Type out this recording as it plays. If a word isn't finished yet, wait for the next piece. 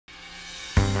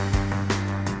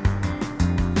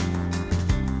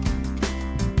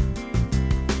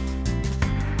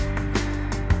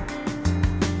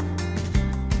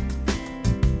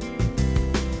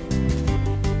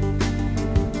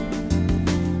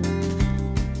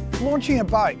launching a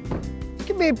boat, it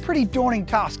can be a pretty daunting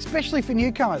task, especially for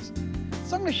newcomers.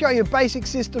 So I'm going to show you a basic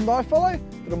system that I follow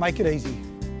that'll make it easy.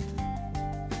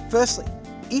 Firstly,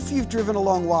 if you've driven a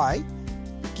long way,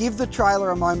 give the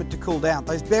trailer a moment to cool down.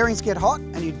 Those bearings get hot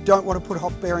and you don't want to put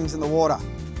hot bearings in the water.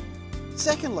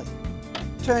 Secondly,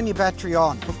 turn your battery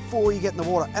on before you get in the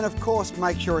water, and of course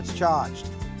make sure it's charged.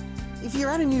 If you're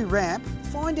at a new ramp,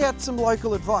 find out some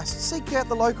local advice. Seek out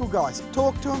the local guys,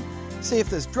 talk to them, see if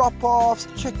there's drop-offs,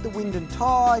 check the wind and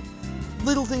tide,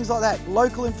 little things like that.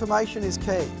 Local information is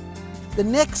key. The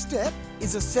next step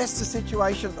is assess the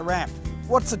situation at the ramp.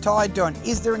 What's the tide doing?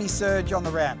 Is there any surge on the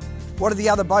ramp? What are the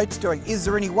other boats doing? Is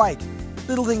there any wake?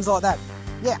 Little things like that.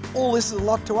 Yeah, all this is a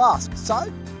lot to ask.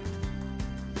 So,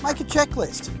 make a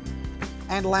checklist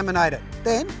and laminate it.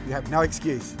 Then you have no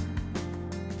excuse.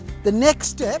 The next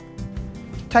step,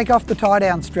 take off the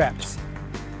tie-down straps.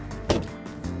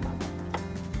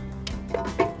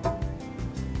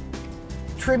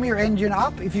 Trim your engine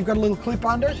up. If you've got a little clip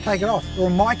under it, take it off. Or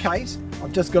in my case,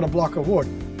 I've just got a block of wood.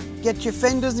 Get your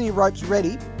fenders and your ropes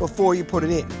ready before you put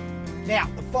it in. Now,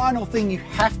 the final thing you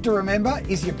have to remember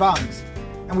is your bungs.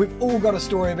 And we've all got a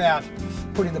story about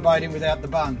putting the boat in without the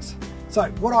bungs. So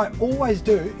what I always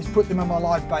do is put them in my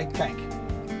live bait tank.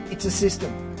 It's a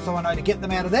system, so I know to get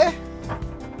them out of there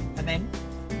and then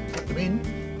put them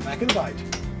in the back of the boat.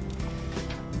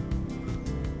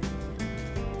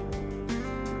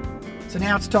 So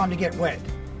now it's time to get wet.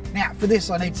 Now for this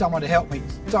I need someone to help me.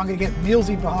 So I'm going to get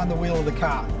Millsy behind the wheel of the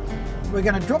car. We're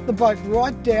going to drop the boat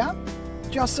right down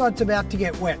just so it's about to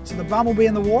get wet. So the bum will be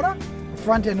in the water, the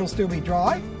front end will still be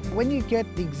dry. When you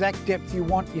get the exact depth you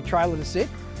want your trailer to sit,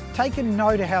 take a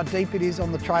note of how deep it is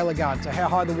on the trailer guard, so how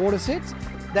high the water sits.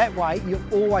 That way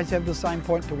you'll always have the same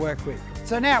point to work with.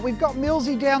 So now we've got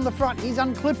Millsy down the front, he's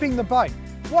unclipping the boat.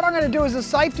 What I'm going to do as a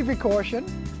safety precaution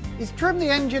is trim the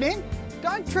engine in.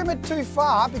 Don't trim it too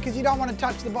far because you don't want to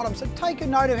touch the bottom. So take a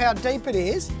note of how deep it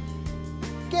is.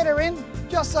 Get her in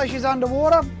just so she's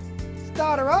underwater.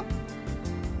 Start her up.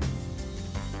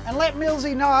 And let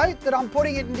Millsy know that I'm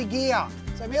putting it into gear.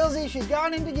 So Millsy, she's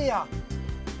going into gear.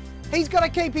 He's got to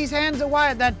keep his hands away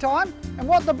at that time. And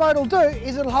what the boat will do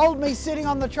is it'll hold me sitting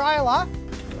on the trailer.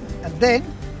 And then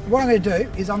what I'm going to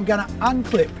do is I'm going to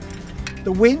unclip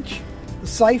the winch, the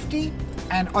safety,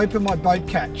 and open my boat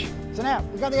catch. So now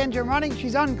we've got the engine running,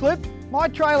 she's unclipped. My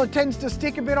trailer tends to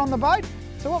stick a bit on the boat.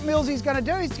 So what Millsy's going to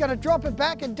do is he's going to drop it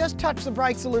back and just touch the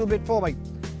brakes a little bit for me.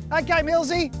 Okay,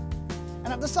 Millsy. And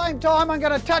at the same time, I'm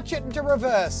going to touch it into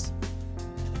reverse.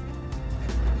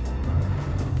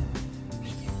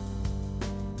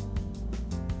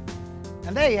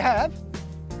 And there you have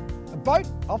a boat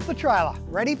off the trailer,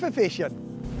 ready for fishing.